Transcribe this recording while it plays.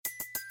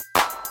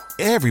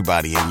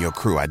Everybody in your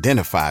crew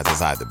identifies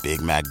as either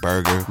Big Mac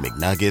Burger,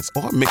 McNuggets,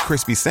 or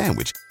McCrispy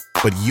Sandwich.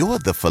 But you're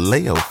the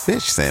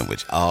Filet-O-Fish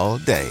Sandwich all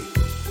day.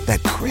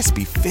 That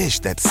crispy fish,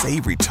 that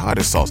savory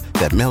tartar sauce,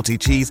 that melty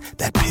cheese,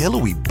 that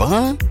pillowy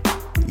bun.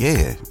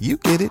 Yeah, you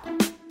get it.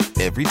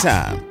 Every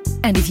time.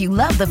 And if you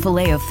love the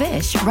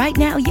Filet-O-Fish, right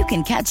now you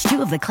can catch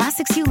two of the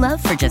classics you love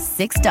for just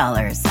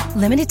 $6.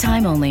 Limited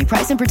time only.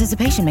 Price and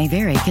participation may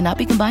vary. Cannot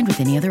be combined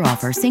with any other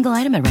offer. Single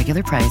item at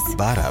regular price.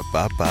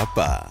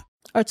 Ba-da-ba-ba-ba.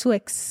 Or to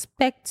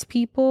expect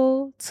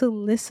people to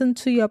listen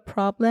to your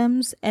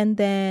problems and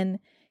then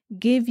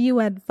give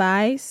you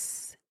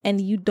advice and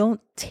you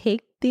don't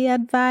take the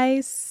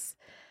advice.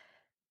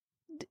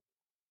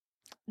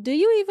 Do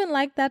you even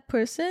like that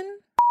person?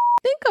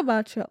 Think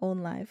about your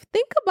own life.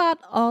 Think about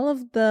all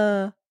of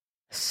the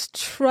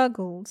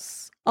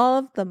struggles, all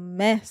of the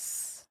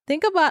mess.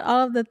 Think about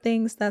all of the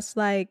things that's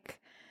like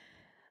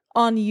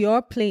on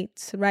your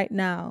plate right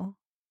now.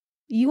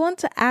 You want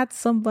to add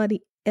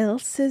somebody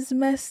else's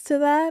mess to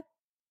that?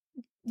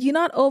 You're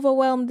not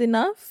overwhelmed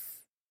enough?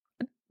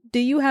 Do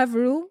you have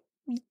room?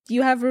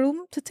 You have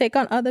room to take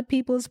on other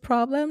people's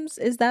problems?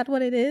 Is that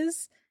what it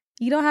is?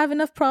 You don't have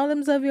enough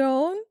problems of your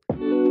own?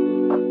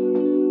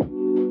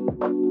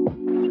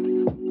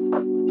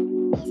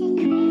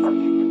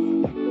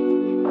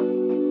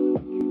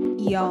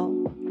 Y'all,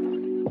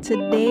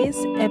 today's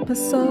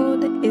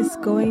episode is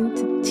going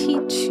to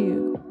teach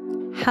you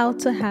how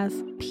to have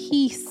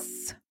peace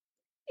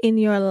in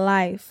your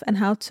life and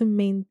how to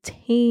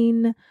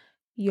maintain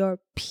your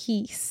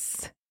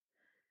peace.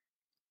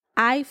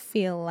 I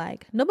feel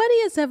like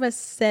nobody has ever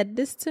said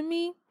this to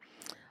me,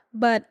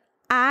 but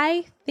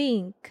I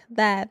think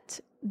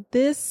that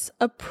this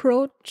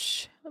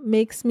approach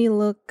makes me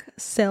look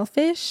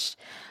selfish.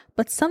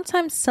 But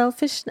sometimes a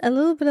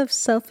little bit of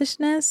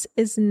selfishness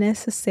is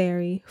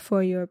necessary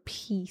for your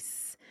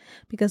peace.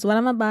 Because what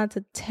I'm about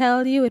to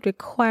tell you, it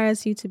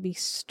requires you to be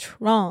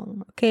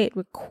strong, okay? It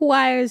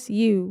requires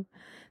you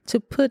to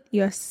put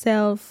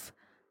yourself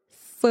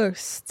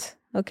first,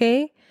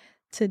 okay?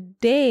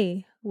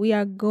 Today, we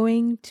are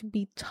going to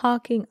be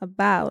talking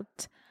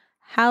about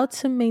how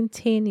to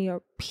maintain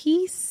your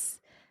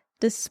peace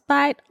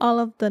despite all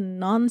of the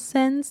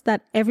nonsense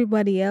that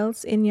everybody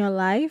else in your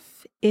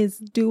life is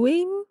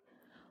doing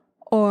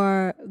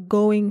or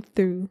going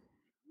through,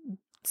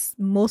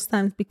 most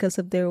times because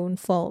of their own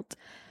fault.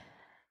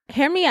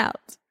 Hear me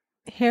out,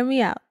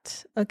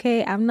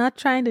 okay? I'm not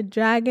trying to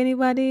drag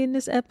anybody in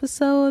this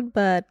episode,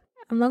 but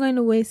I'm not going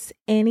to waste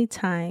any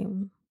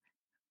time.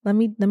 Let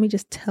me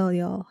just tell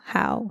y'all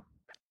how.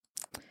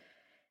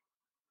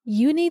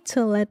 You need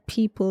to let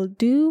people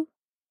do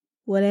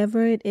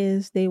whatever it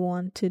is they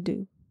want to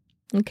do,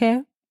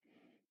 okay?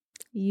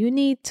 You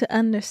need to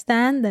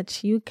understand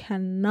that you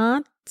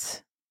cannot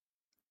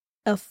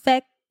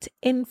affect,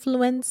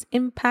 influence,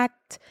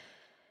 impact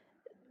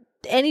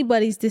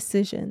anybody's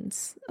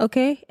decisions,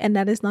 okay? And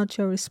that is not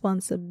your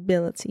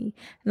responsibility.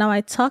 Now,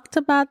 I talked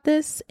about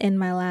this in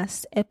my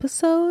last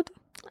episode.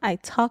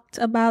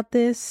 Actually,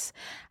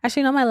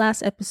 not my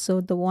last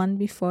episode, the one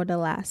before the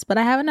last. But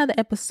I have another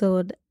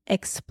episode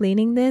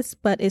explaining this,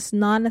 but it's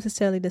not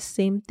necessarily the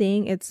same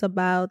thing. It's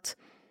about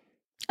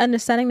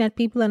understanding that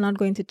people are not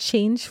going to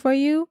change for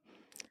you.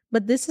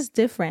 But this is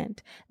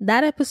different.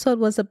 That episode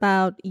was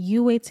about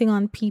you waiting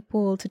on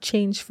people to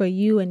change for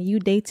you and you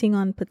dating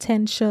on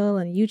potential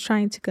and you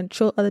trying to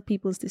control other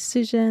people's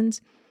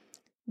decisions.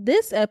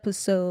 This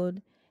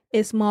episode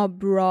is more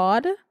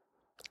broad,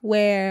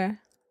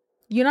 where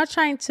you're not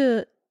trying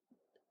to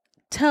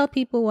tell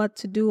people what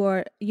to do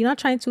or you're not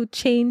trying to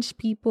change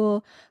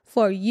people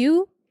for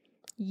you.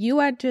 You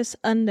are just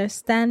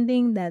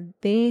understanding that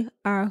they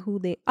are who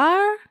they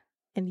are.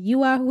 And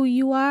you are who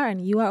you are,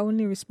 and you are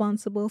only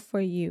responsible for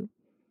you.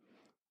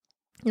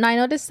 Now, I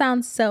know this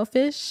sounds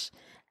selfish,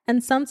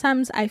 and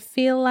sometimes I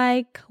feel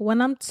like when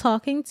I'm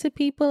talking to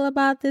people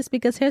about this,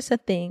 because here's the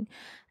thing,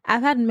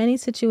 I've had many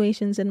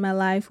situations in my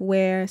life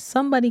where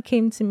somebody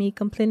came to me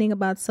complaining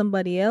about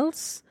somebody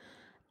else,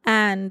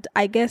 and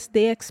I guess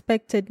they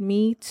expected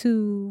me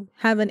to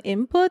have an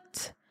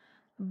input,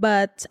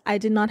 but I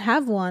did not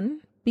have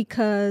one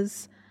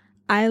because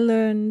I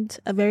learned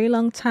a very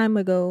long time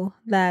ago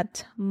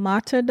that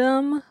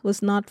martyrdom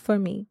was not for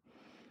me.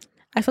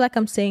 I feel like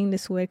I'm saying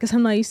this word because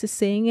I'm not used to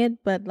saying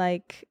it, but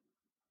like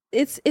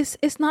it's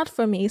not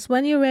for me. It's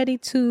when you're ready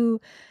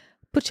to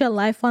put your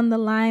life on the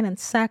line and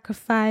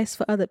sacrifice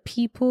for other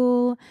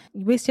people.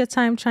 You waste your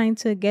time trying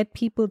to get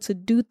people to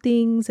do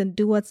things and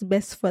do what's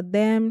best for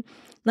them.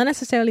 Not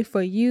necessarily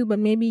for you, but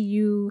maybe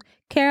you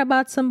care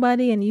about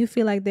somebody and you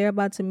feel like they're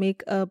about to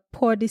make a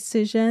poor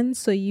decision.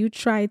 So you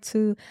try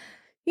to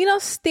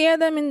steer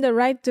them in the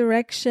right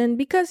direction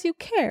because you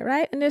care,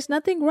 right? And there's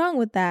nothing wrong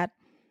with that.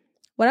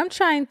 What I'm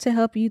trying to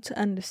help you to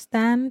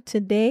understand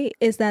today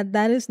is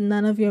that is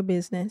none of your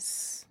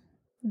business.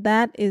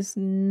 That is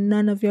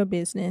none of your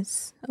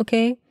business,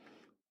 okay?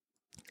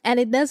 And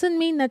it doesn't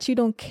mean that you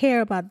don't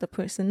care about the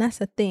person. That's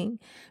the thing.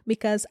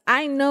 Because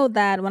I know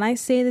that when I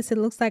say this, it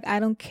looks like I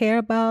don't care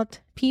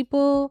about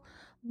people,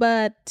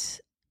 but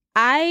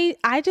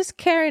I just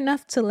care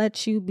enough to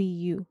let you be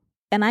you.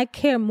 And I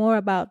care more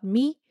about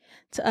me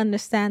to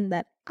understand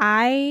that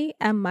I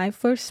am my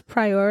first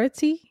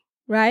priority,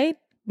 right?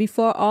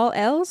 Before all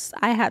else,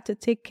 I had to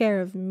take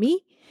care of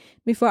me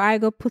before I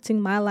go putting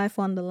my life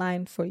on the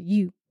line for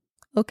you.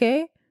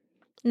 Okay?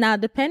 Now,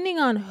 depending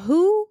on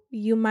who,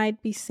 you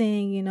might be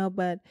saying,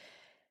 but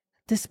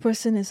this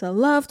person is a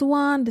loved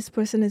one, this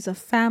person is a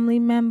family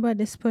member,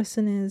 this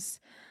person is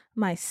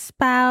my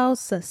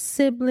spouse, a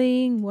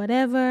sibling,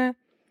 whatever.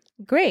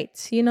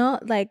 Great.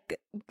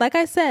 Like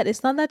I said,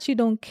 it's not that you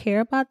don't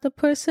care about the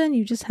person.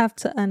 You just have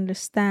to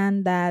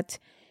understand that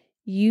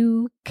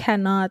you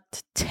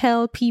cannot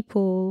tell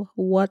people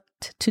what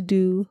to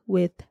do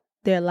with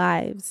their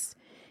lives.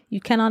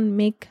 You cannot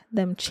make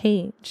them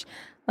change.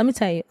 Let me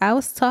tell you, I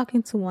was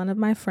talking to one of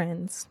my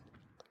friends,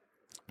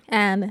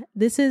 and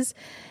this is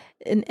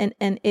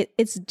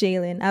it's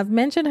Jalen. I've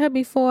mentioned her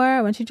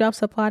before. When she drops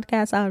her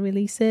podcast, I'll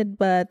release it,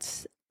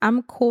 but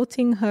I'm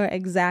quoting her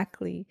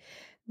exactly.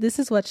 This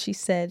is what she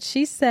said.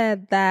 She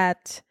said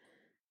that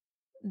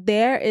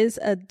there is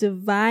a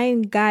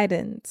divine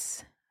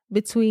guidance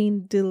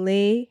between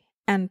delay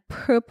and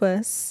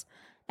purpose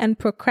and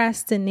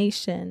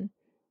procrastination,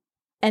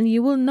 and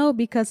you will know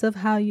because of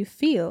how you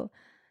feel.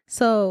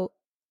 So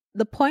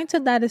the point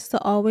of that is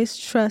to always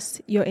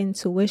trust your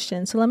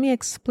intuition. So let me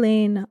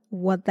explain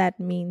what that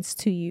means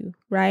to you,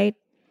 right?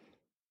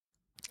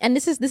 And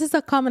this is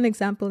a common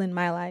example in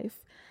my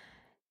life.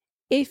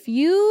 If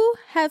you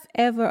have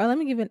ever, or let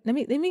me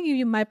give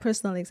you my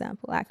personal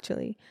example,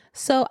 actually.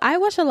 So I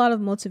watch a lot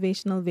of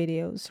motivational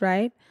videos,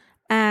 right?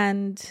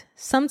 And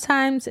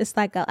sometimes it's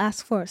like I'll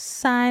ask for a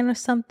sign or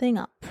something.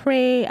 I'll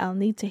pray. I'll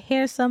need to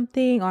hear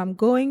something, or I'm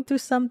going through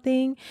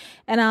something,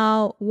 and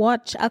I'll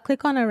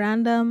click on a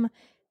random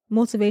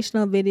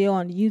motivational video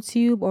on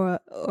YouTube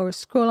or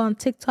scroll on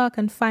TikTok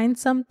and find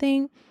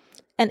something.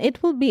 And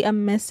it will be a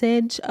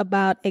message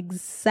about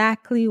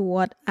exactly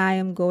what I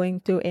am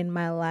going through in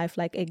my life.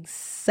 Like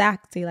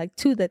exactly, like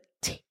to the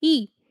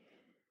T.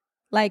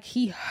 Like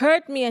he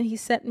heard me and he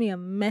sent me a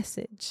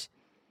message.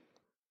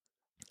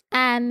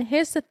 And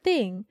here's the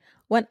thing.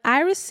 When I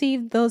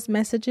received those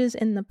messages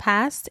in the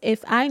past,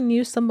 if I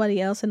knew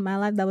somebody else in my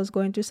life that was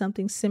going through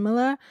something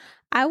similar,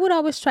 I would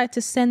always try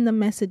to send the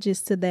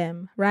messages to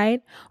them,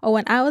 right? Or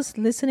when I was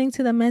listening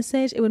to the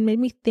message, it would make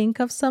me think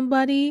of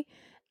somebody.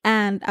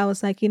 And I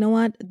was like, you know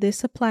what?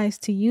 This applies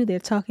to you. They're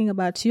talking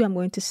about you. I'm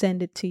going to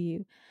send it to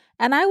you.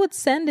 And I would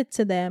send it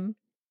to them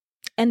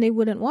and they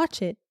wouldn't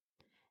watch it.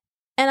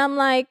 And I'm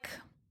like,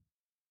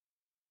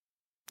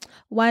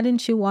 why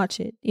didn't you watch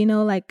it?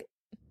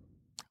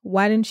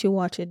 Why didn't you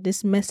watch it?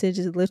 This message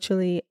is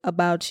literally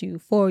about you,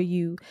 for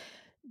you.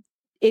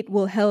 It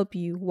will help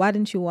you. Why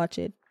didn't you watch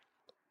it?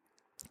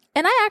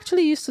 And I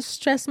actually used to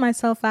stress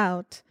myself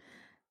out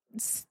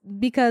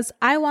because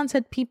I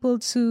wanted people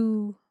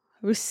to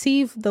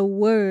receive the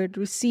word,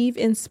 receive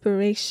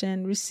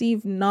inspiration,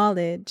 receive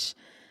knowledge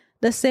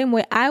the same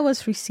way I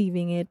was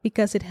receiving it,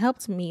 because it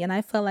helped me and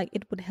I felt like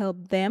it would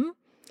help them.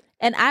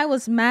 And I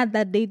was mad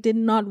that they did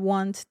not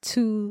want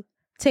to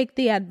take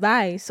the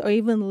advice or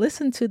even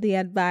listen to the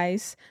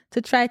advice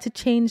to try to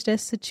change their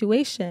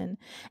situation.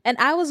 And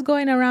I was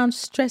going around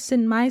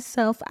stressing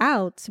myself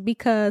out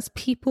because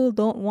people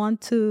don't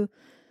want to,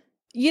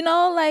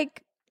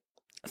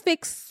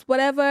 fix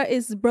whatever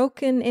is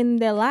broken in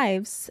their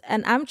lives.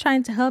 And I'm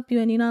trying to help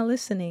you and you're not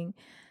listening.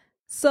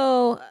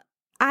 So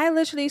I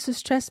literally used to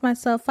stress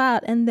myself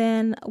out. And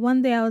then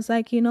one day I was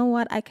like, you know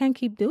what? I can't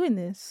keep doing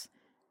this.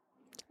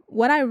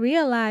 What I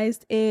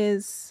realized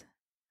is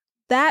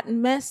that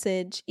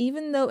message,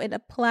 even though it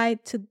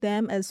applied to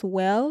them as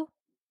well,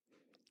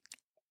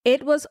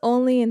 it was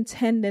only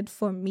intended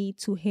for me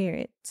to hear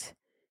it.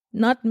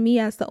 Not me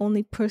as the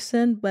only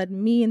person, but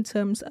me in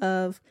terms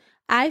of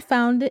I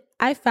found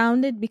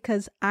it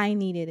because I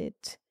needed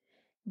it.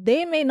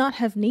 They may not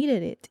have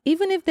needed it.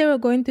 Even if they were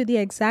going through the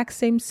exact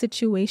same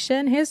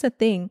situation, here's the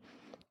thing.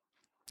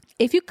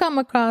 If you come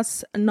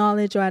across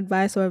knowledge or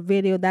advice or a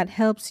video that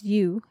helps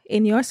you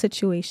in your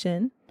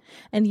situation,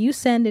 and you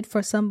send it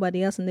for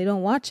somebody else and they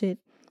don't watch it,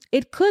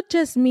 it could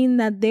just mean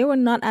that they were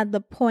not at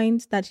the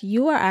point that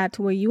you are at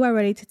where you are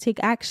ready to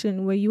take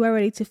action, where you are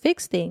ready to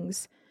fix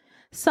things.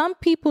 Some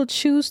people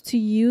choose to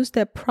use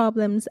their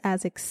problems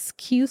as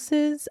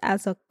excuses,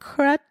 as a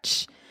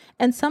crutch,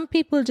 and some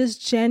people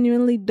just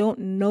genuinely don't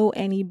know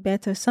any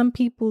better. Some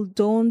people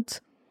don't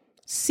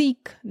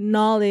seek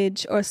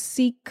knowledge or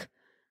seek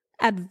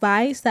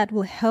advice that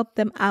will help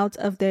them out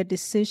of their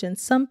decision.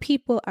 Some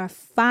people are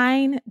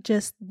fine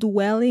just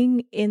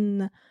dwelling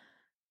in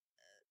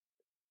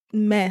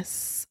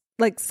mess.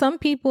 Like some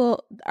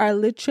people are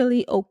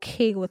literally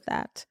okay with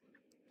that.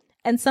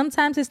 And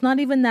sometimes it's not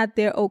even that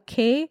they're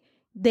okay.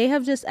 They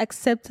have just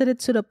accepted it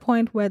to the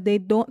point where they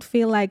don't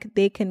feel like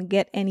they can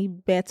get any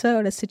better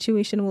or the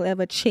situation will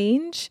ever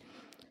change.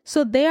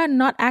 So they are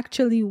not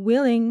actually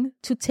willing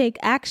to take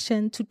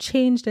action to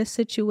change their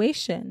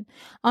situation.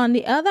 On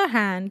the other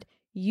hand,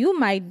 you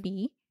might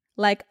be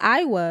like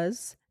I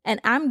was, and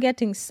I'm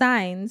getting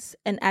signs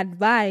and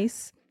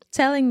advice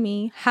telling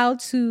me how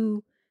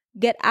to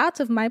get out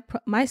of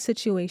my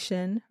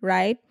situation,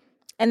 right?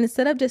 And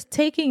instead of just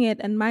taking it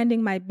and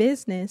minding my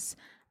business,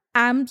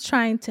 I'm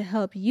trying to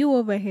help you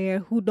over here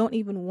who don't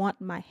even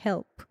want my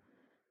help.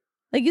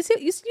 Like, you see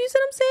what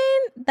I'm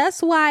saying?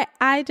 That's why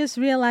I just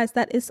realized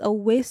that it's a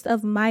waste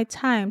of my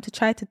time to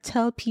try to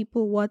tell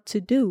people what to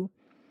do.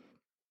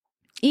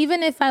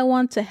 Even if I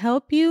want to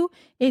help you,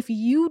 if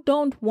you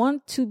don't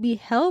want to be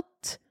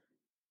helped,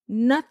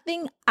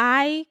 nothing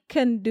I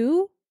can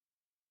do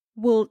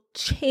will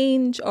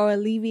change or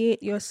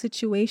alleviate your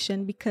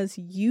situation because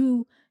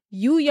you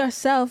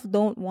yourself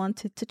don't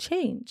want it to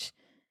change.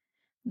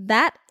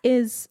 That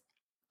is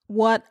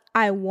what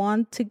I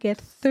want to get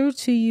through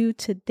to you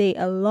today.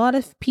 A lot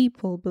of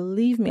people,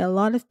 believe me, a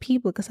lot of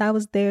people, because I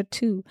was there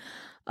too,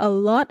 a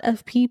lot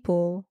of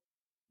people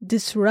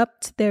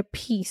disrupt their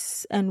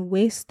peace and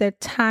waste their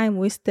time,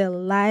 waste their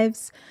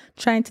lives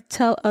trying to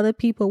tell other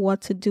people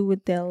what to do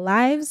with their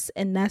lives.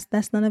 And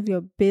that's none of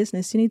your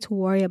business. You need to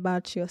worry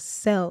about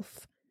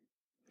yourself.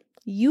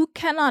 You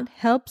cannot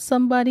help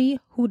somebody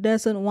who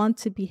doesn't want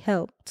to be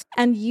helped.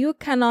 And you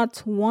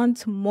cannot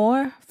want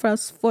more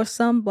for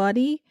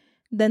somebody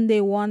than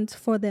they want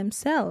for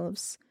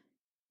themselves.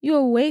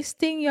 You're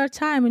wasting your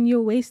time and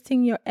you're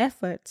wasting your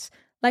efforts.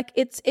 Like,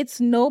 it's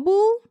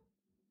noble.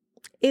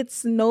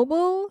 It's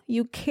noble.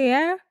 You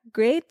care.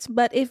 Great.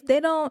 But if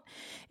they're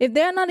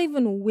not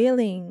even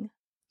willing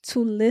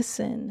to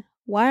listen,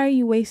 why are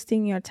you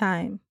wasting your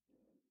time?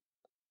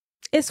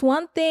 It's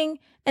one thing.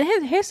 And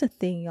here's the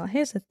thing, y'all.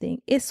 Here's the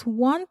thing. It's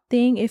one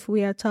thing if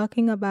we are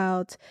talking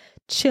about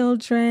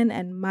children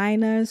and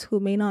minors who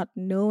may not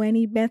know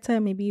any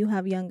better. Maybe you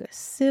have younger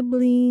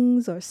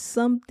siblings or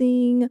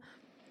something.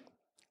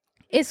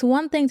 It's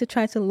one thing to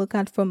try to look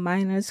out for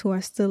minors who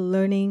are still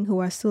learning, who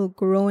are still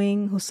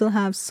growing, who still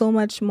have so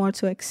much more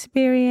to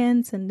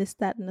experience and this,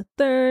 that, and the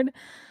third.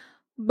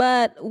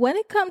 But when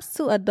it comes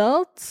to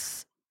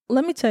adults,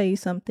 let me tell you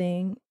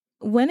something.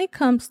 When it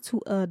comes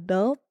to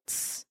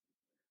adults,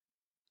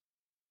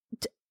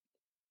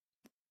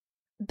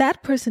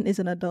 that person is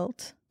an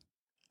adult.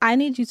 I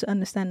need you to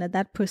understand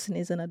that person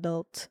is an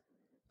adult.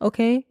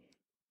 Okay?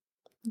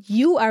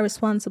 You are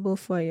responsible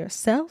for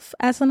yourself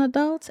as an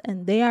adult,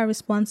 and they are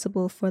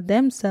responsible for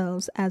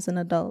themselves as an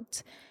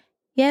adult.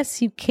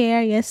 Yes, you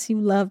care. Yes,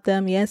 you love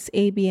them. Yes,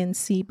 A, B, and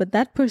C, but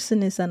that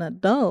person is an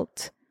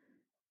adult.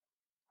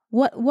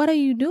 What are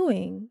you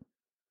doing?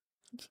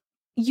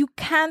 You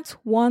can't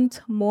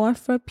want more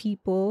for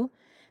people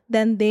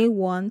than they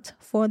want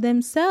for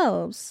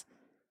themselves.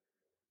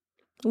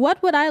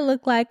 What would I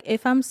look like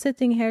if I'm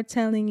sitting here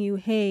telling you,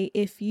 hey,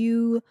 if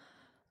you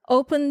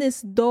open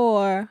this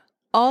door,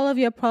 all of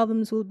your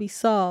problems will be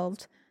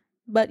solved,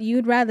 but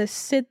you'd rather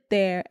sit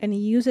there and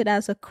use it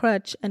as a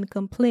crutch and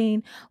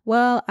complain,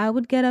 well, I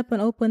would get up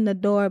and open the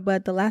door,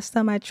 but the last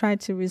time I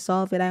tried to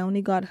resolve it, I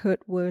only got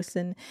hurt worse.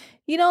 And,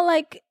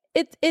 like,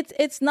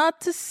 it's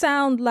not to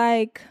sound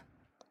like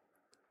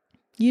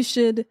you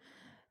should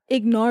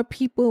ignore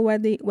people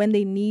when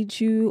they need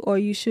you, or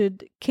you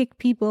should kick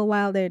people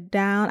while they're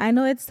down. I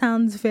know it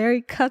sounds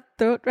very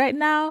cutthroat right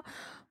now,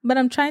 but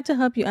I'm trying to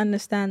help you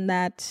understand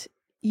that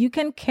you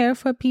can care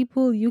for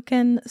people, you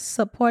can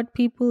support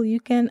people, you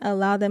can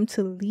allow them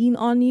to lean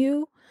on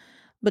you,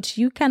 but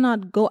you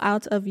cannot go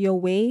out of your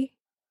way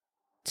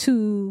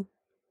to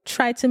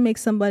try to make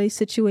somebody's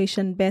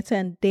situation better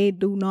and they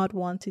do not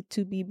want it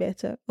to be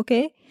better,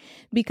 okay?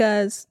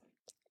 Because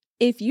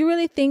if you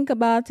really think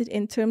about it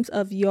in terms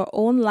of your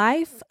own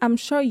life, I'm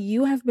sure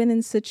you have been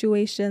in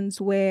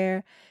situations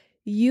where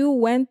you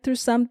went through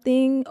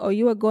something or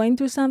you were going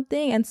through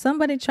something and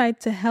somebody tried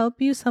to help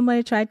you.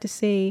 Somebody tried to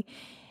say,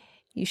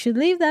 you should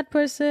leave that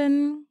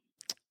person,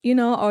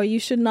 or you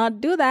should not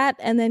do that.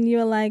 And then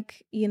you're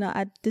like,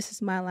 this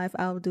is my life.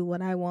 I'll do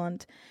what I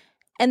want.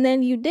 And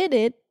then you did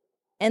it.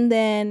 And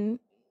then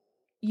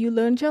you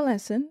learned your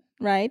lesson,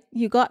 right?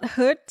 You got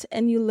hurt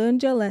and you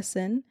learned your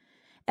lesson.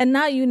 And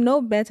now you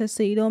know better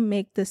so you don't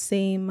make the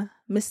same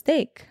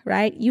mistake,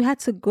 right? You had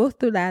to go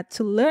through that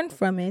to learn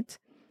from it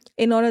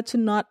in order to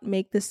not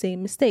make the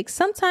same mistake.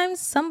 Sometimes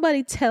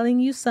somebody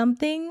telling you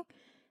something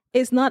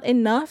is not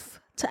enough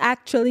to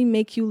actually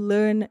make you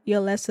learn your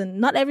lesson.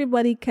 Not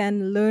everybody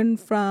can learn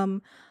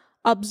from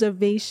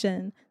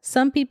observation.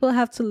 Some people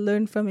have to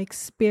learn from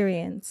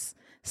experience.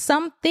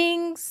 Some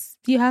things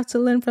you have to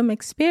learn from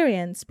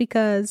experience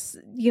because,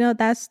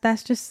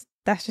 that's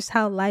just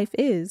how life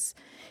is.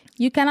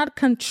 You cannot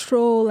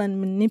control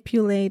and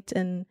manipulate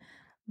and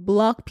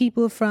block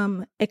people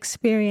from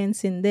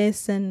experiencing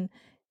this and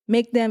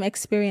make them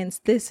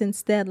experience this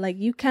instead. Like,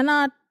 you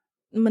cannot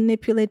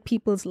manipulate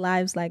people's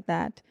lives like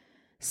that.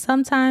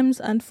 Sometimes,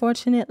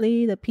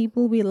 unfortunately, the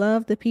people we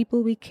love, the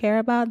people we care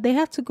about, they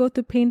have to go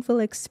through painful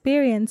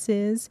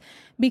experiences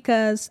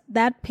because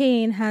that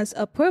pain has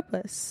a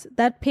purpose.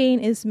 That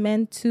pain is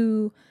meant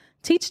to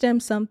teach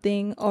them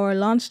something or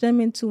launch them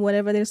into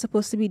whatever they're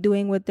supposed to be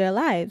doing with their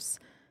lives.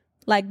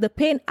 Like, the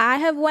pain I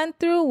have went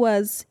through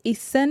was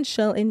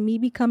essential in me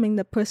becoming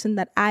the person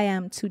that I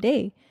am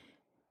today.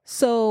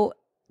 So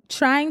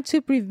trying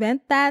to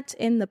prevent that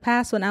in the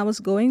past when I was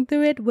going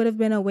through it would have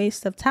been a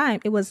waste of time.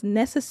 It was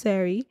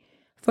necessary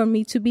for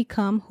me to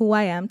become who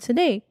I am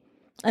today.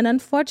 And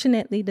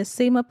unfortunately, the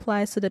same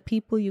applies to the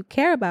people you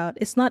care about.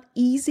 It's not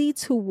easy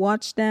to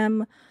watch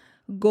them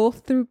go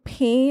through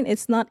pain.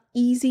 It's not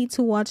easy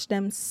to watch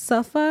them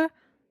suffer.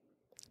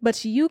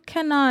 But you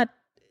cannot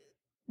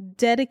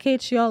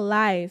dedicate your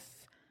life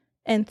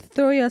and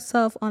throw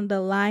yourself on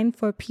the line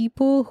for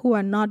people who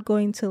are not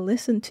going to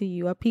listen to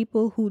you, or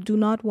people who do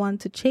not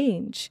want to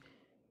change.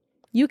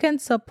 You can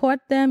support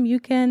them. You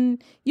can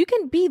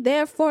be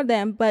there for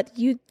them, but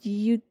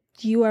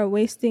you are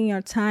wasting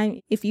your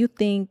time if you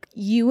think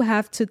you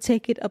have to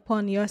take it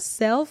upon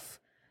yourself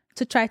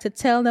to try to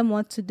tell them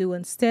what to do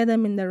and steer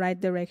them in the right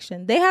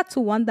direction. They have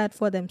to want that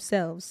for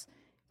themselves.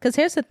 Because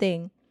here's the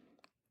thing.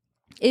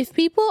 If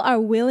people are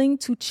willing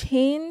to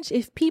change,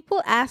 if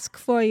people ask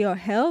for your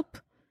help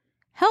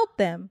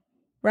them,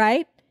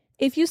 right?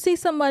 If you see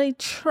somebody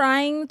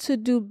trying to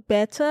do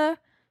better,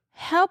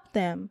 help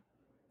them.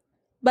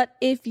 But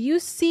if you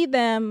see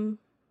them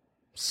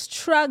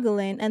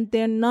struggling and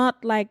they're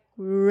not like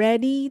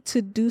ready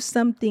to do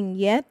something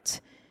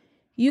yet,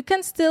 you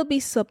can still be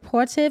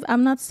supportive.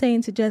 I'm not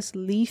saying to just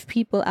leave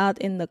people out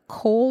in the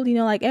cold.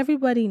 Like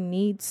everybody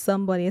needs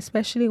somebody,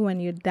 especially when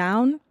you're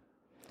down.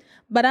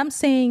 But I'm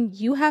saying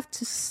you have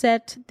to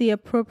set the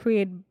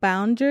appropriate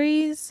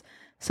boundaries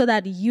so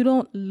that you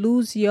don't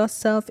lose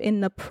yourself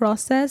in the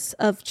process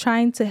of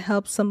trying to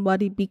help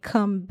somebody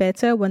become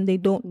better when they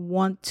don't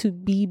want to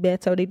be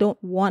better, or they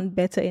don't want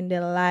better in their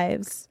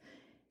lives.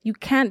 You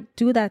can't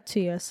do that to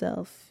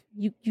yourself.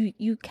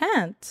 You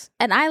can't.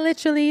 And I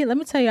literally, let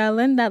me tell you, I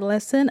learned that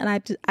lesson, and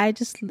I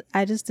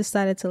just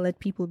decided to let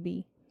people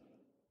be.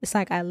 It's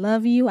like, I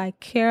love you. I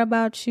care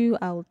about you.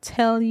 I'll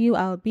tell you.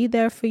 I'll be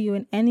there for you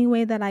in any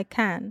way that I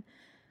can.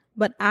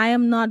 But I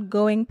am not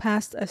going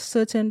past a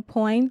certain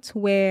point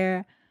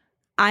where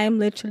I am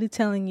literally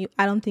telling you,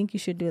 I don't think you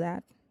should do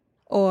that.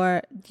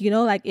 Or,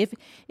 like if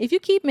you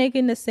keep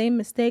making the same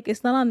mistake,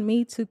 it's not on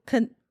me to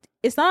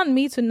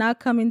now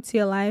come into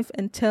your life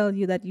and tell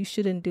you that you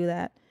shouldn't do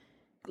that.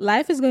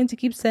 Life is going to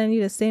keep sending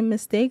you the same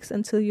mistakes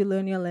until you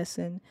learn your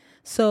lesson.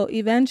 So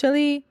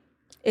eventually,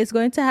 it's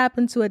going to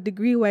happen to a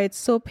degree where it's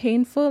so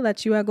painful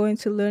that you are going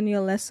to learn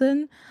your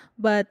lesson.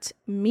 But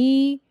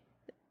me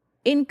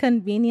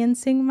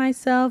inconveniencing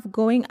myself,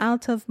 going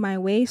out of my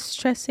way,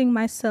 stressing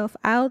myself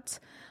out,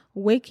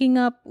 waking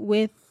up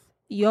with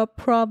your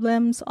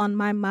problems on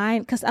my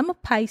mind, because I'm a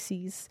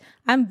Pisces.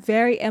 I'm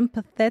very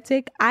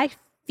empathetic. I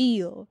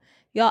feel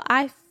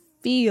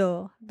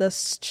the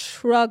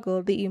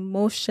struggle, the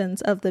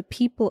emotions of the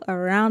people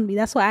around me.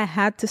 That's why I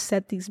had to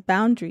set these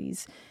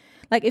boundaries.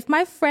 Like if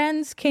my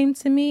friends came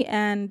to me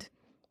and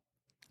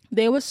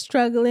they were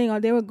struggling or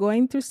they were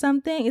going through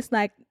something, it's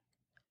like,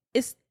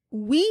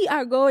 we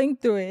are going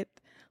through it.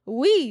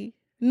 We,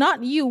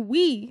 not you,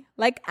 we.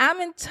 Like I'm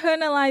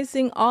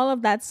internalizing all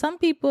of that. Some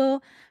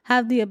people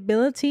have the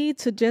ability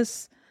to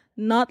just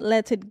not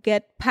let it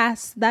get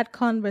past that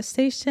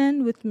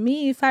conversation. With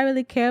me, if I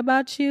really care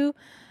about you,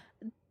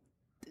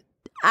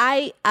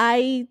 I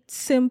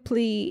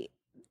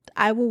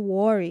will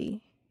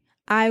worry.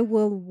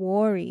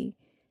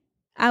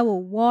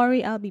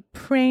 I'll be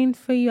praying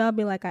for you. I'll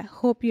be like, I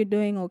hope you're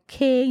doing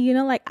okay.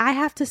 Like I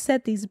have to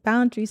set these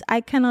boundaries.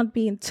 I cannot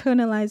be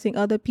internalizing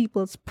other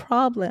people's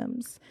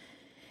problems.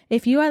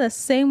 If you are the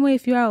same way,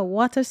 if you are a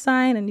water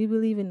sign and you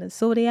believe in the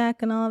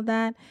zodiac and all of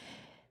that,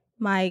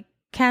 my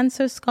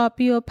Cancer,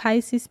 Scorpio,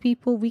 Pisces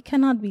people, we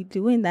cannot be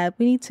doing that.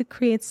 We need to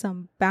create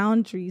some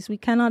boundaries. We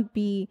cannot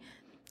be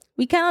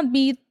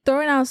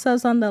throwing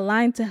ourselves on the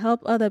line to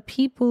help other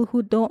people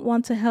who don't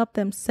want to help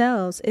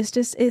themselves.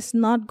 It's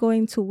not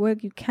going to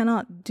work. You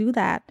cannot do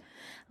that.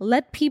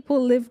 Let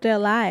people live their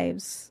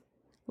lives.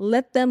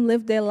 Let them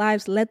live their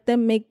lives. Let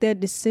them make their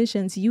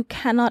decisions. You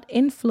cannot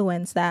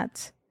influence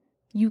that.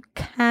 You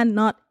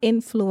cannot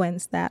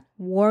influence that.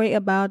 Worry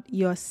about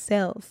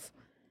yourself.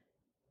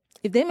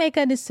 If they make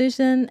a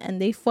decision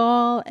and they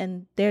fall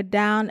and they're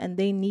down and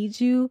they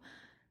need you,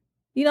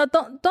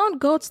 don't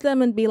go to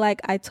them and be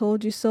like, I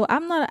told you so. I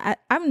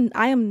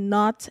am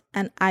not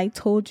an I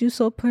told you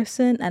so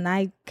person, and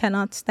I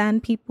cannot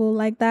stand people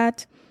like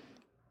that.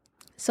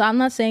 So I'm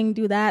not saying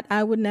do that.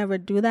 I would never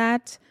do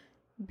that.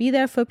 Be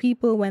there for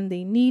people when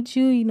they need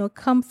you,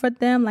 comfort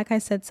them. Like I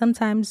said,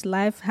 sometimes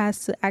life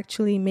has to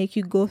actually make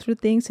you go through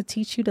things to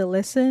teach you to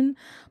listen.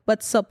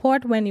 But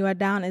support when you are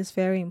down is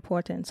very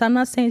important. So I'm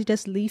not saying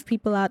just leave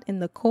people out in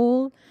the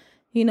cold.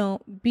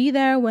 Be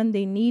there when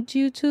they need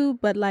you to,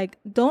 but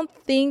don't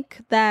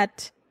think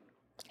that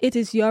it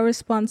is your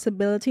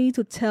responsibility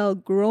to tell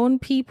grown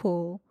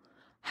people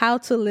how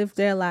to live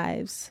their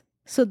lives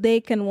so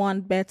they can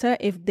want better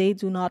if they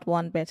do not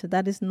want better.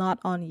 That is not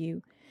on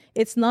you.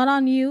 It's not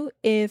on you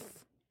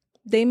if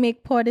they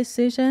make poor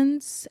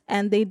decisions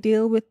and they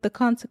deal with the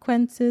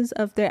consequences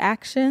of their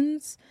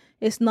actions.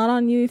 It's not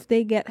on you if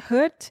they get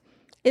hurt.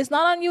 It's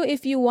not on you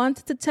if you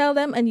wanted to tell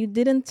them and you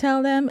didn't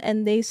tell them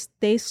and they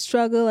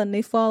struggle and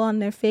they fall on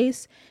their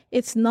face.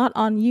 It's not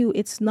on you.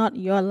 It's not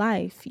your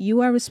life.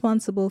 You are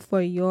responsible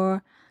for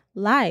your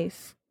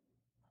life.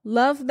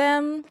 Love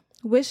them,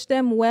 wish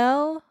them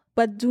well,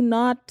 but do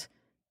not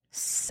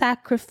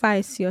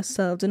sacrifice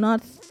yourself. Do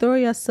not throw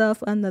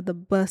yourself under the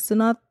bus. Do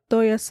not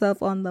throw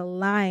yourself on the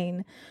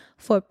line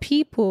for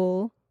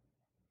people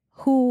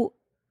who,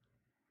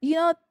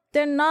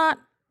 they're not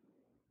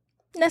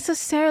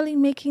necessarily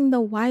making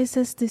the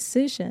wisest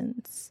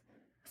decisions.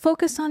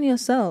 Focus on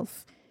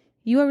yourself.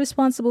 You are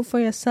responsible for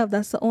yourself.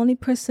 That's the only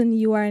person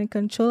you are in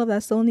control of.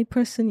 That's the only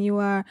person you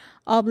are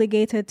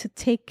obligated to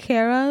take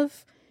care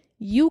of.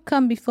 You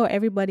come before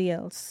everybody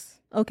else.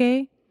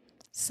 Okay?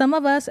 Some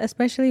of us,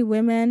 especially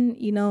women,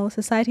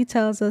 society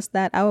tells us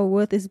that our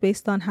worth is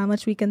based on how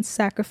much we can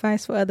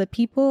sacrifice for other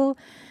people.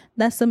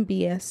 That's some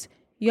BS.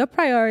 Your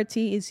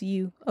priority is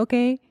you.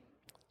 Okay?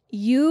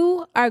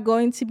 You are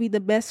going to be the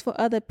best for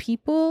other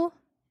people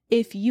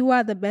if you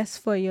are the best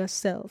for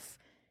yourself.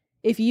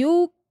 If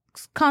you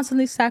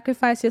constantly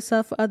sacrifice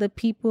yourself for other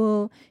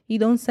people, you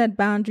don't set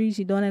boundaries,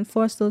 you don't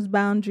enforce those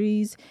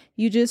boundaries,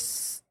 you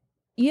just,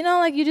 you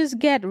just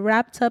get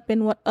wrapped up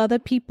in what other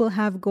people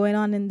have going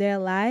on in their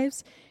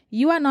lives,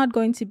 you are not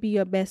going to be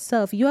your best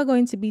self. You are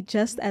going to be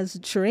just as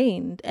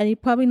drained, and you're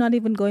probably not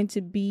even going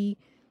to be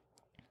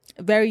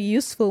very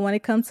useful when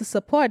it comes to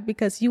support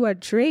because you are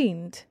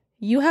drained.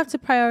 You have to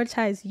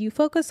prioritize you.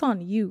 Focus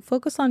on you.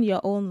 Focus on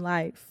your own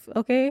life,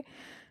 okay?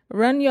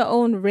 Run your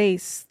own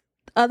race.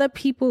 Other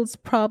people's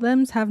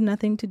problems have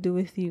nothing to do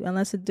with you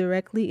unless it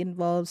directly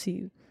involves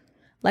you.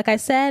 Like I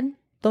said,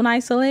 don't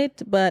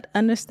isolate, but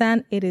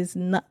understand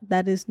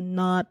that is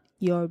not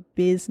your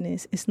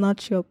business. It's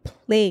not your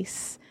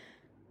place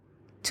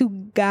to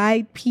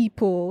guide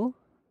people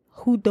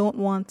who don't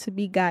want to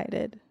be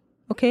guided,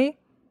 okay?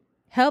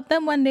 Help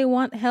them when they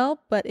want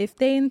help, but if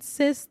they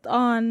insist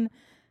on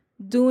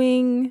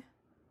doing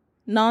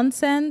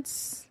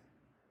nonsense,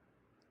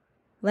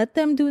 let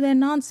them do their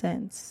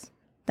nonsense.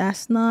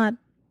 That's none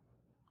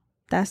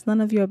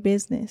of your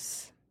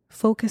business.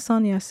 Focus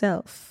on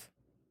yourself.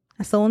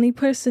 That's the only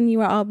person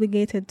you are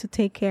obligated to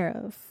take care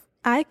of.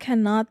 I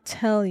cannot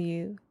tell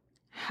you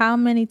how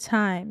many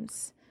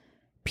times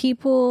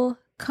people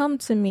come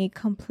to me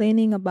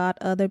complaining about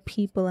other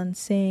people and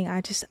saying,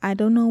 I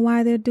don't know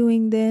why they're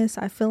doing this.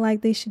 I feel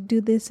like they should do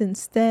this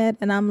instead.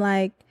 And I'm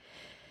like,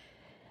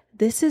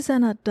 this is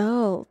an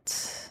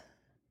adult.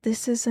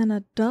 This is an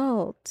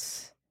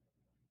adult.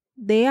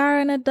 They are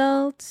an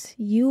adult.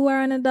 You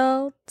are an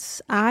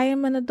adult. I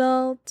am an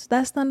adult.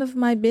 That's none of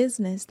my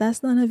business.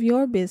 That's none of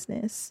your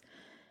business.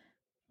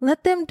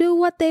 Let them do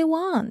what they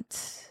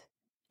want.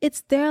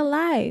 It's their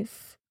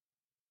life.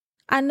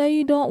 I know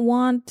you don't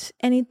want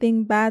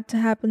anything bad to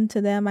happen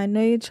to them. I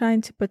know you're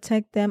trying to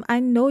protect them. I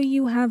know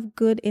you have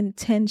good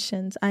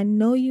intentions. I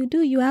know you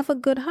do. You have a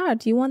good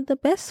heart. You want the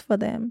best for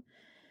them.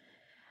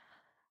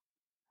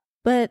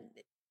 But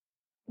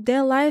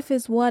their life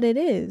is what it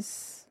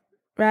is,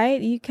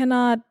 right? You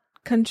cannot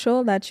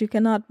control that. You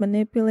cannot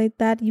manipulate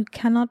that. You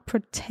cannot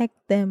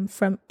protect them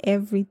from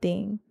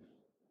everything.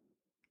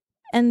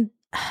 And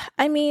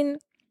I mean,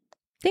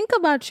 think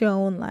about your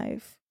own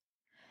life.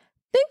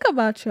 Think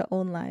about your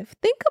own life.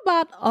 Think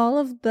about all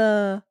of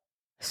the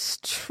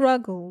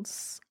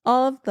struggles,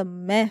 all of the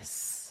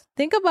mess.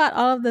 Think about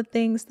all of the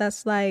things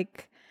that's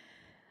like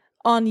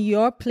on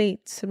your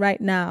plate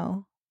right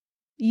now.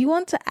 You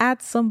want to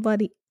add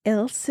somebody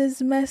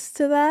else's mess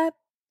to that?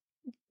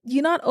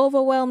 You're not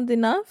overwhelmed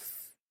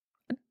enough?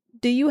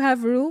 Do you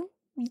have room?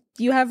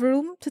 You have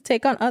room to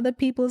take on other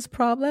people's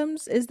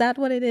problems? Is that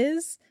what it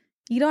is?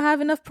 You don't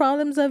have enough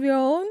problems of your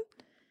own?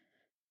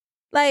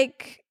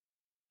 Like,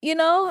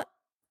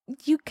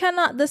 you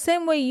cannot, the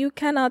same way you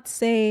cannot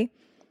say,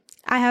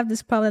 I have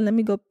this problem, let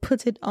me go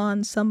put it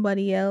on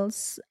somebody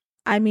else.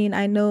 I mean,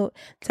 I know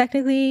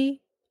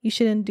technically you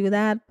shouldn't do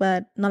that,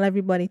 but not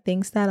everybody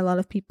thinks that. A lot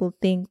of people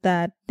think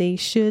that they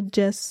should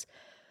just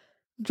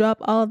drop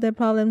all of their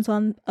problems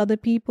on other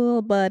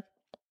people. But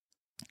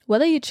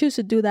whether you choose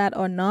to do that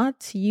or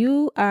not,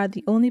 you are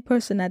the only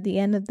person at the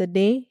end of the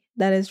day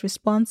that is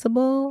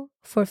responsible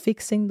for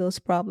fixing those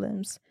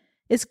problems.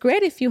 It's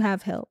great if you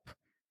have help.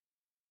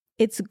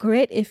 It's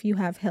great if you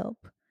have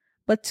help.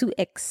 But to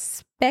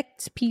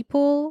expect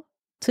people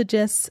to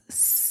just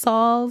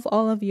solve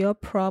all of your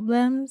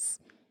problems,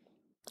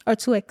 or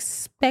to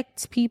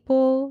expect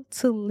people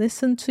to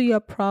listen to your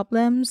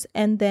problems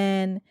and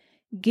then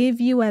give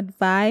you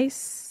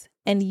advice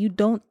and you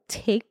don't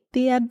take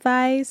the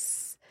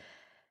advice,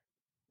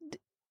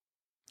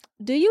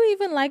 do you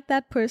even like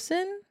that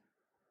person?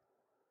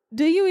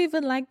 Do you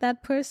even like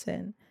that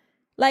person?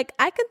 Like,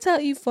 I can tell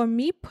you, for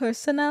me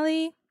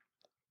personally,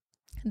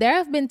 there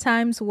have been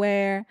times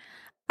where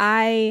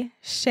I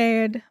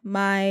shared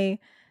my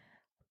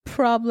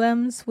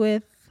problems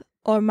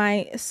or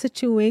my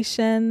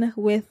situation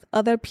with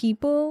other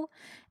people,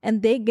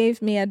 and they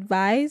gave me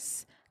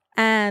advice.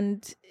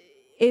 And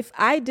if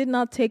I did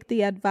not take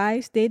the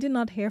advice, they did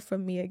not hear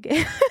from me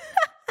again.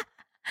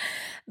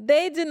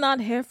 They did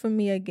not hear from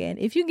me again.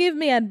 If you give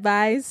me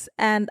advice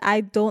and I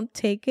don't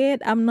take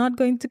it, I'm not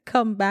going to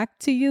come back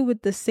to you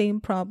with the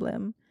same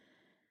problem.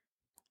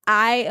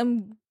 I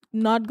am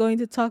not going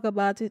to talk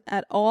about it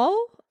at all,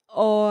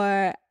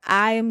 or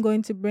I am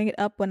going to bring it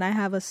up when I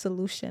have a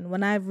solution,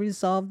 when I've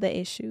resolved the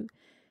issue.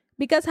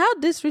 Because how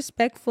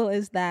disrespectful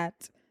is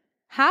that?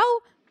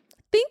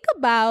 Think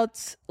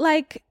about,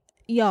 like,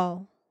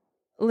 y'all,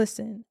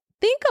 listen,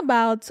 think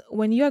about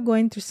when you're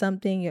going through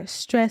something, you're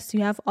stressed,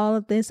 you have all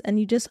of this, and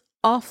you just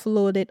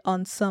offload it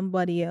on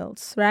somebody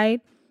else, right?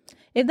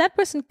 If that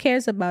person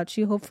cares about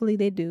you, hopefully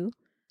they do.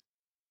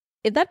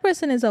 If that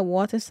person is a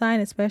water sign,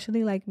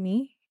 especially like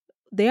me,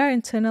 they are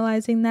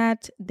internalizing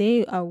that.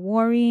 They are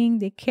worrying.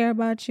 They care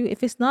about you.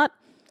 If it's not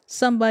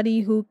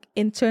somebody who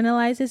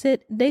internalizes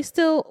it, they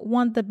still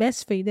want the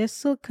best for you. They're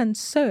still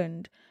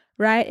concerned,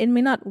 right? It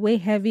may not weigh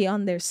heavy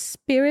on their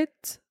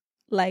spirit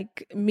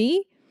like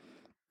me,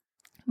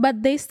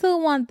 but they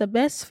still want the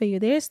best for you.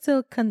 They're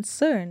still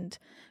concerned,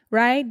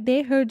 right?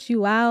 They heard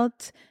you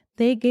out.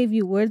 They gave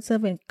you words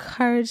of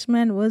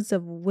encouragement, words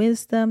of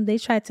wisdom. They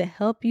tried to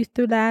help you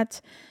through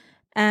that.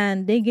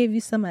 And they gave you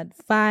some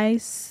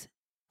advice,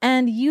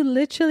 and you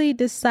literally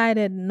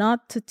decided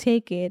not to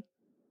take it,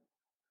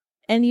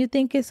 and you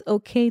think it's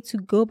okay to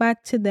go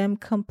back to them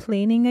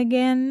complaining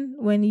again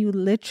when you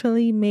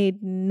literally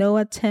made no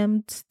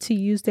attempt to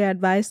use their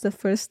advice the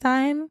first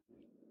time.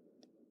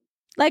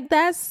 Like,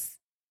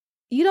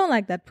 you don't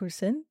like that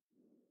person.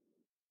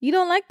 You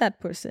don't like that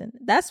person.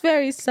 That's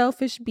very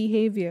selfish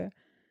behavior.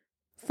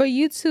 For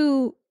you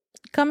to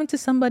come into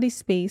somebody's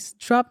space,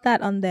 drop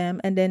that on them,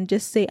 and then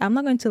just say, I'm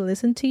not going to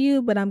listen to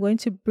you, but I'm going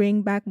to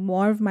bring back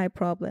more of my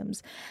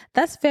problems.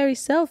 That's very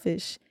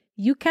selfish.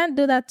 You can't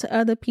do that to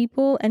other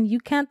people, and you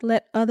can't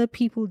let other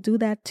people do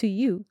that to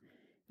you.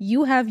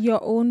 You have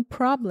your own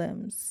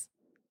problems.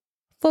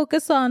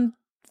 Focus on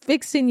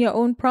fixing your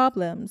own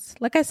problems.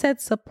 Like I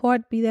said,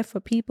 support, be there for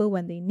people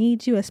when they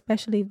need you,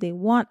 especially if they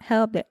want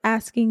help, they're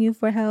asking you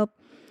for help.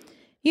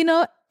 You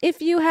know,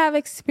 if you have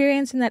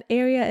experience in that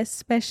area,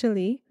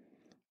 especially,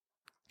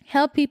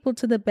 help people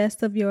to the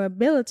best of your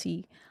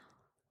ability.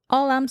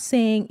 All I'm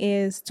saying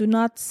is, do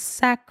not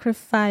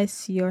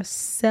sacrifice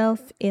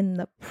yourself in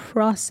the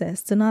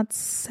process. Do not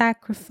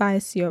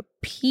sacrifice your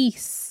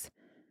peace.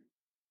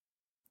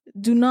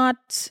 Do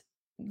not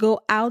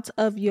go out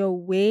of your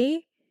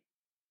way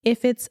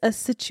if it's a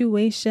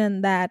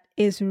situation that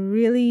is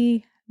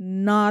really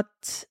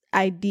not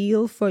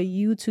ideal for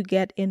you to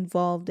get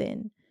involved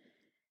in.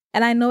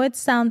 And I know it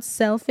sounds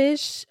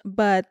selfish,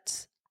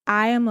 but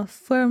I am a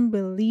firm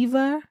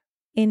believer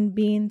in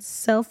being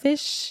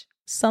selfish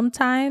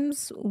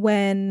sometimes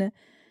when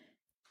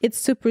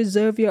it's to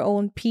preserve your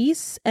own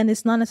peace and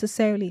it's not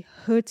necessarily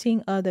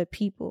hurting other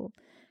people.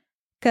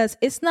 Because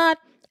it's not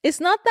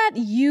that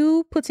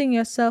you putting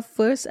yourself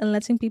first and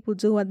letting people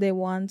do what they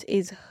want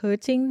is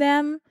hurting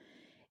them.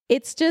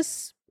 It's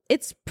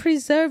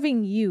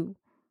preserving you.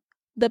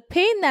 The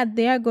pain that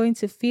they are going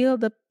to feel,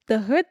 the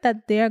hurt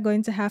that they are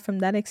going to have from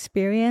that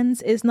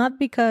experience is not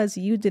because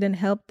you didn't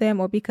help them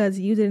or because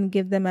you didn't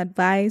give them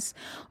advice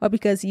or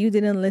because you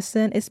didn't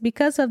listen. It's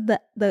because of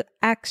the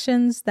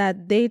actions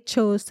that they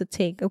chose to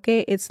take,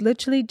 okay? It's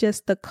literally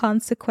just the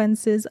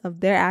consequences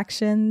of their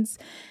actions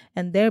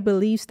and their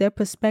beliefs, their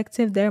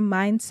perspective, their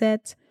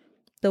mindset,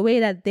 the way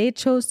that they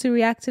chose to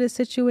react to the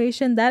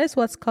situation. That is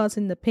what's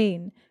causing the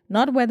pain,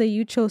 not whether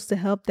you chose to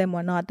help them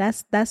or not.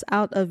 That's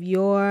none of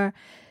your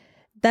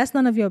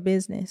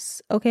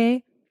business,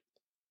 okay?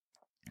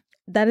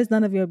 That is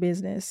none of your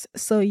business.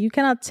 So you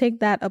cannot take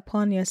that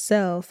upon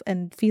yourself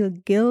and feel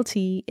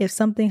guilty if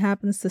something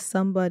happens to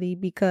somebody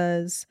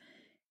because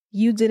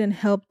you didn't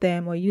help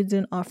them or you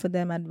didn't offer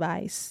them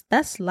advice.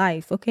 That's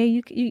life,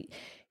 okay?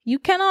 You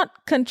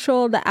cannot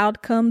control the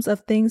outcomes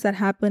of things that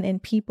happen in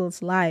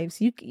people's lives.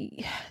 You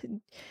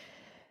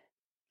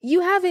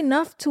have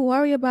enough to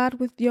worry about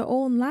with your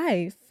own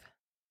life.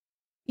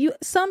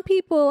 Some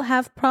people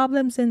have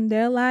problems in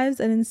their lives,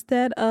 and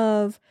instead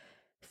of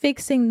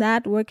fixing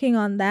that, working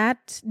on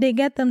that, they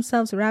get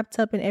themselves wrapped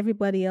up in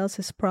everybody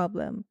else's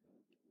problem.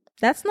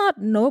 That's not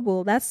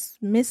noble. That's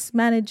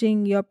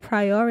mismanaging your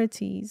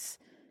priorities.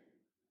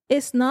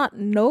 It's not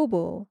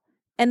noble.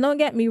 And don't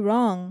get me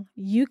wrong,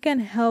 you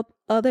can help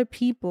other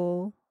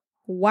people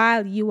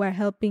while you are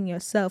helping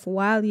yourself,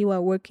 while you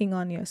are working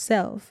on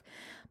yourself.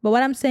 But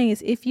what I'm saying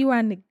is, if you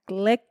are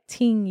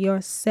neglecting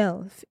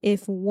yourself,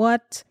 if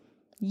what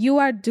you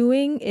are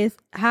doing, if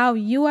how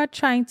you are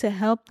trying to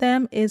help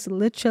them is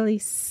literally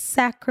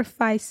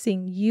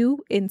sacrificing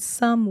you in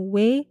some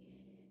way,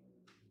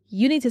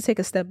 you need to take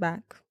a step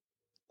back.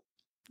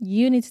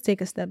 You need to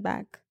take a step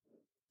back.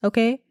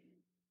 Okay?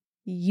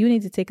 You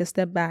need to take a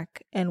step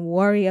back and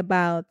worry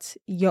about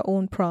your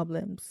own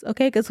problems.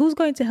 Okay? Because who's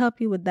going to help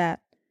you with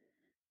that?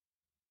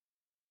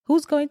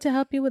 Who's going to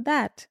help you with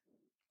that?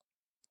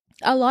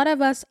 A lot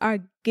of us are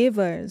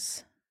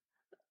givers.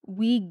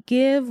 We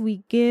give,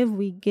 and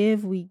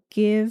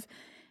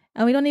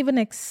we don't even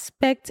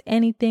expect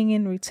anything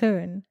in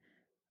return.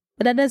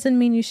 But that doesn't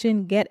mean you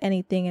shouldn't get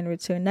anything in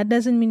return. That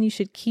doesn't mean you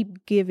should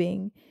keep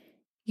giving.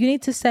 You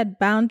need to set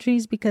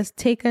boundaries because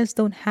takers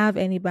don't have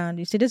any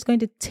boundaries. They're just going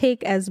to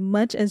take as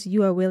much as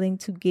you are willing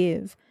to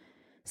give.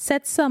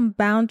 Set some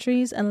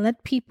boundaries and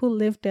let people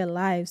live their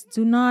lives.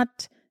 Do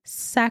not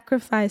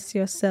sacrifice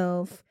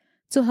yourself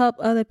to help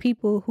other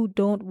people who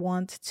don't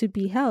want to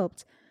be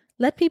helped.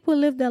 Let people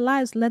live their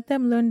lives. Let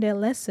them learn their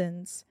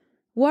lessons.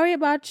 Worry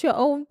about your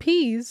own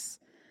peace.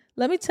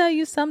 Let me tell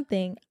you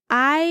something.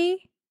 I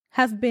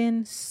have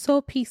been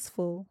so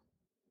peaceful.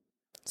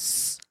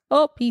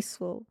 So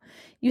peaceful.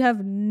 You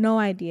have no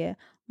idea.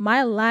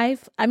 My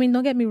life,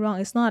 don't get me wrong,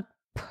 it's not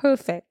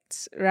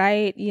perfect,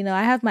 right?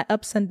 I have my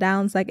ups and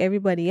downs like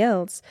everybody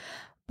else.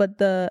 But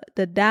the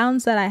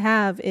downs that I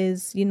have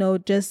is,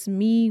 just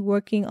me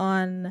working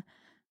on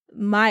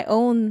my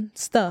own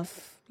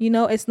stuff.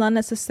 It's not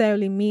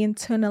necessarily me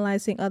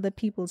internalizing other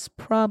people's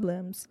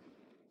problems.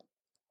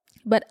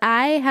 But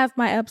I have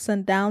my ups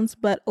and downs,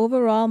 but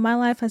overall, my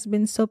life has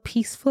been so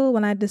peaceful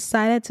when I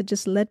decided to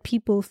just let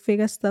people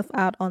figure stuff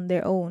out on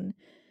their own.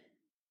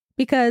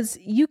 Because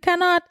you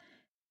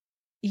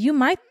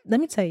might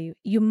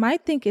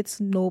think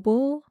it's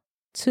noble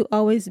to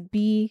always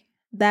be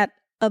that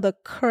other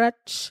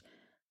crutch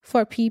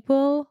for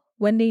people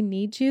when they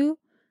need you,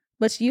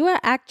 but you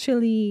are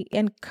actually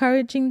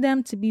encouraging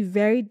them to be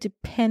very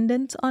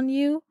dependent on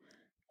you.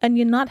 And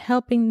you're not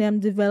helping them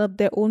develop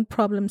their own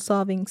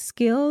problem-solving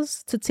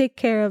skills to take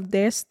care of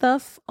their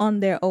stuff on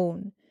their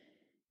own.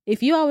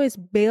 If you always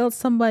bail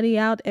somebody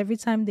out every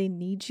time they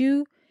need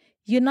you,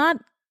 you're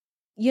not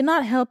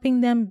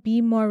helping them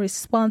be more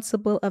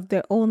responsible of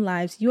their own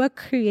lives. You are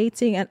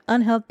creating an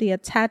unhealthy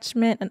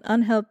attachment, an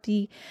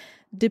unhealthy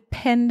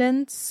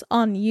dependence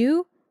on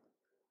you,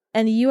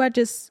 and you are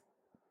just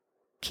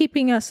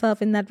keeping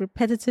yourself in that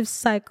repetitive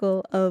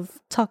cycle of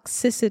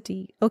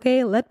toxicity.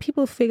 Okay, let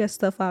people figure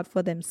stuff out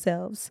for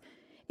themselves.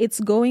 It's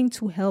going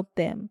to help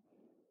them.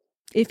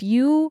 If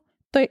you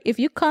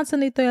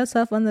constantly throw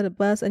yourself under the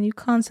bus and you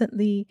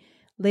constantly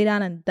lay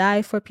down and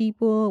die for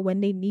people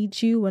when they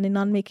need you, when they're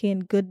not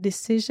making good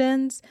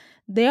decisions,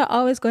 they're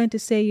always going to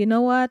say, you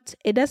know what?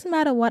 It doesn't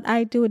matter what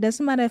I do. It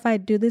doesn't matter if I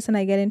do this and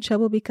I get in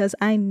trouble because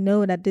I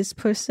know that this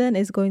person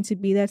is going to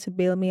be there to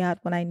bail me out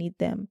when I need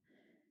them.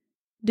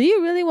 Do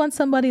you really want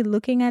somebody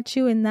looking at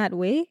you in that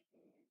way?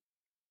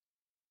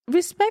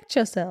 Respect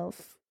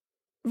yourself.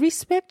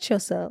 Respect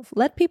yourself.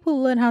 Let people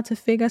learn how to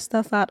figure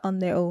stuff out on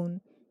their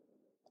own.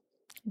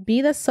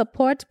 Be the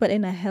support, but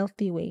in a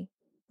healthy way,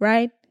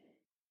 right?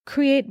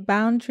 Create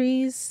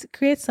boundaries,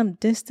 create some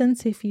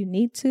distance if you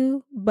need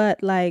to, but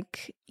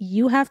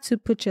you have to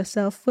put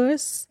yourself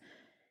first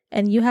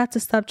and you have to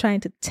stop trying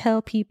to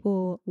tell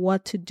people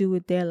what to do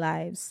with their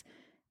lives.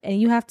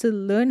 And you have to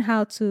learn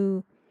how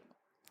to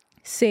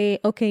say,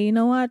 okay, you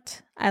know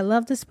what? I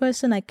love this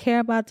person. I care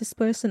about this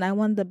person. I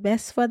want the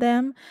best for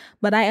them.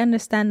 But I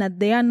understand that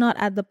they are not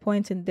at the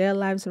point in their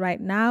lives right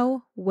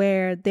now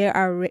where they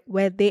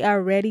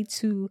are ready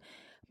to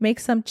make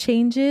some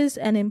changes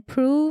and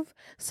improve.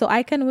 So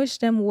I can wish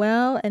them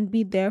well and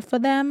be there for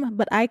them,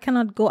 but I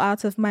cannot go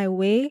out of my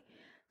way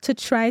to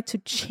try to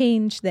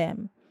change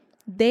them.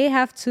 They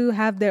have to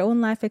have their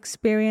own life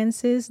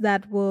experiences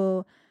that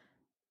will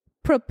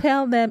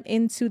propel them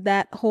into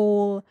that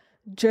whole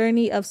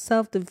journey of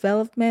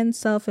self-development,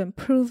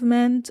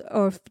 self-improvement,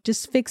 or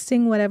just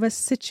fixing whatever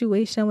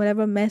situation,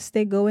 whatever mess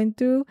they're going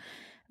through.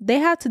 They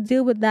have to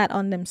deal with that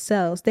on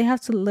themselves. They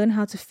have to learn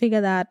how to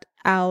figure that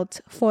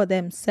out for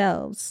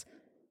themselves.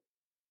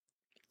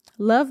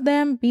 Love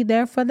them, be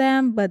there for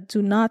them, but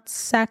do not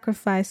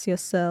sacrifice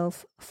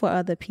yourself for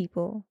other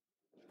people.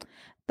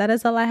 That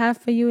is all I have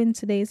for you in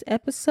today's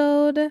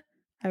episode.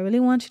 I really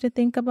want you to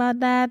think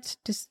about that.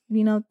 Just,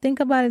 think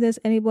about if there's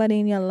anybody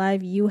in your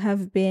life you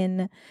have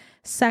been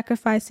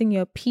sacrificing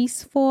your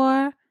peace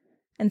for,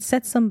 and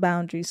set some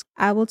boundaries.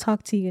 I will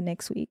talk to you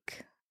next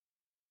week.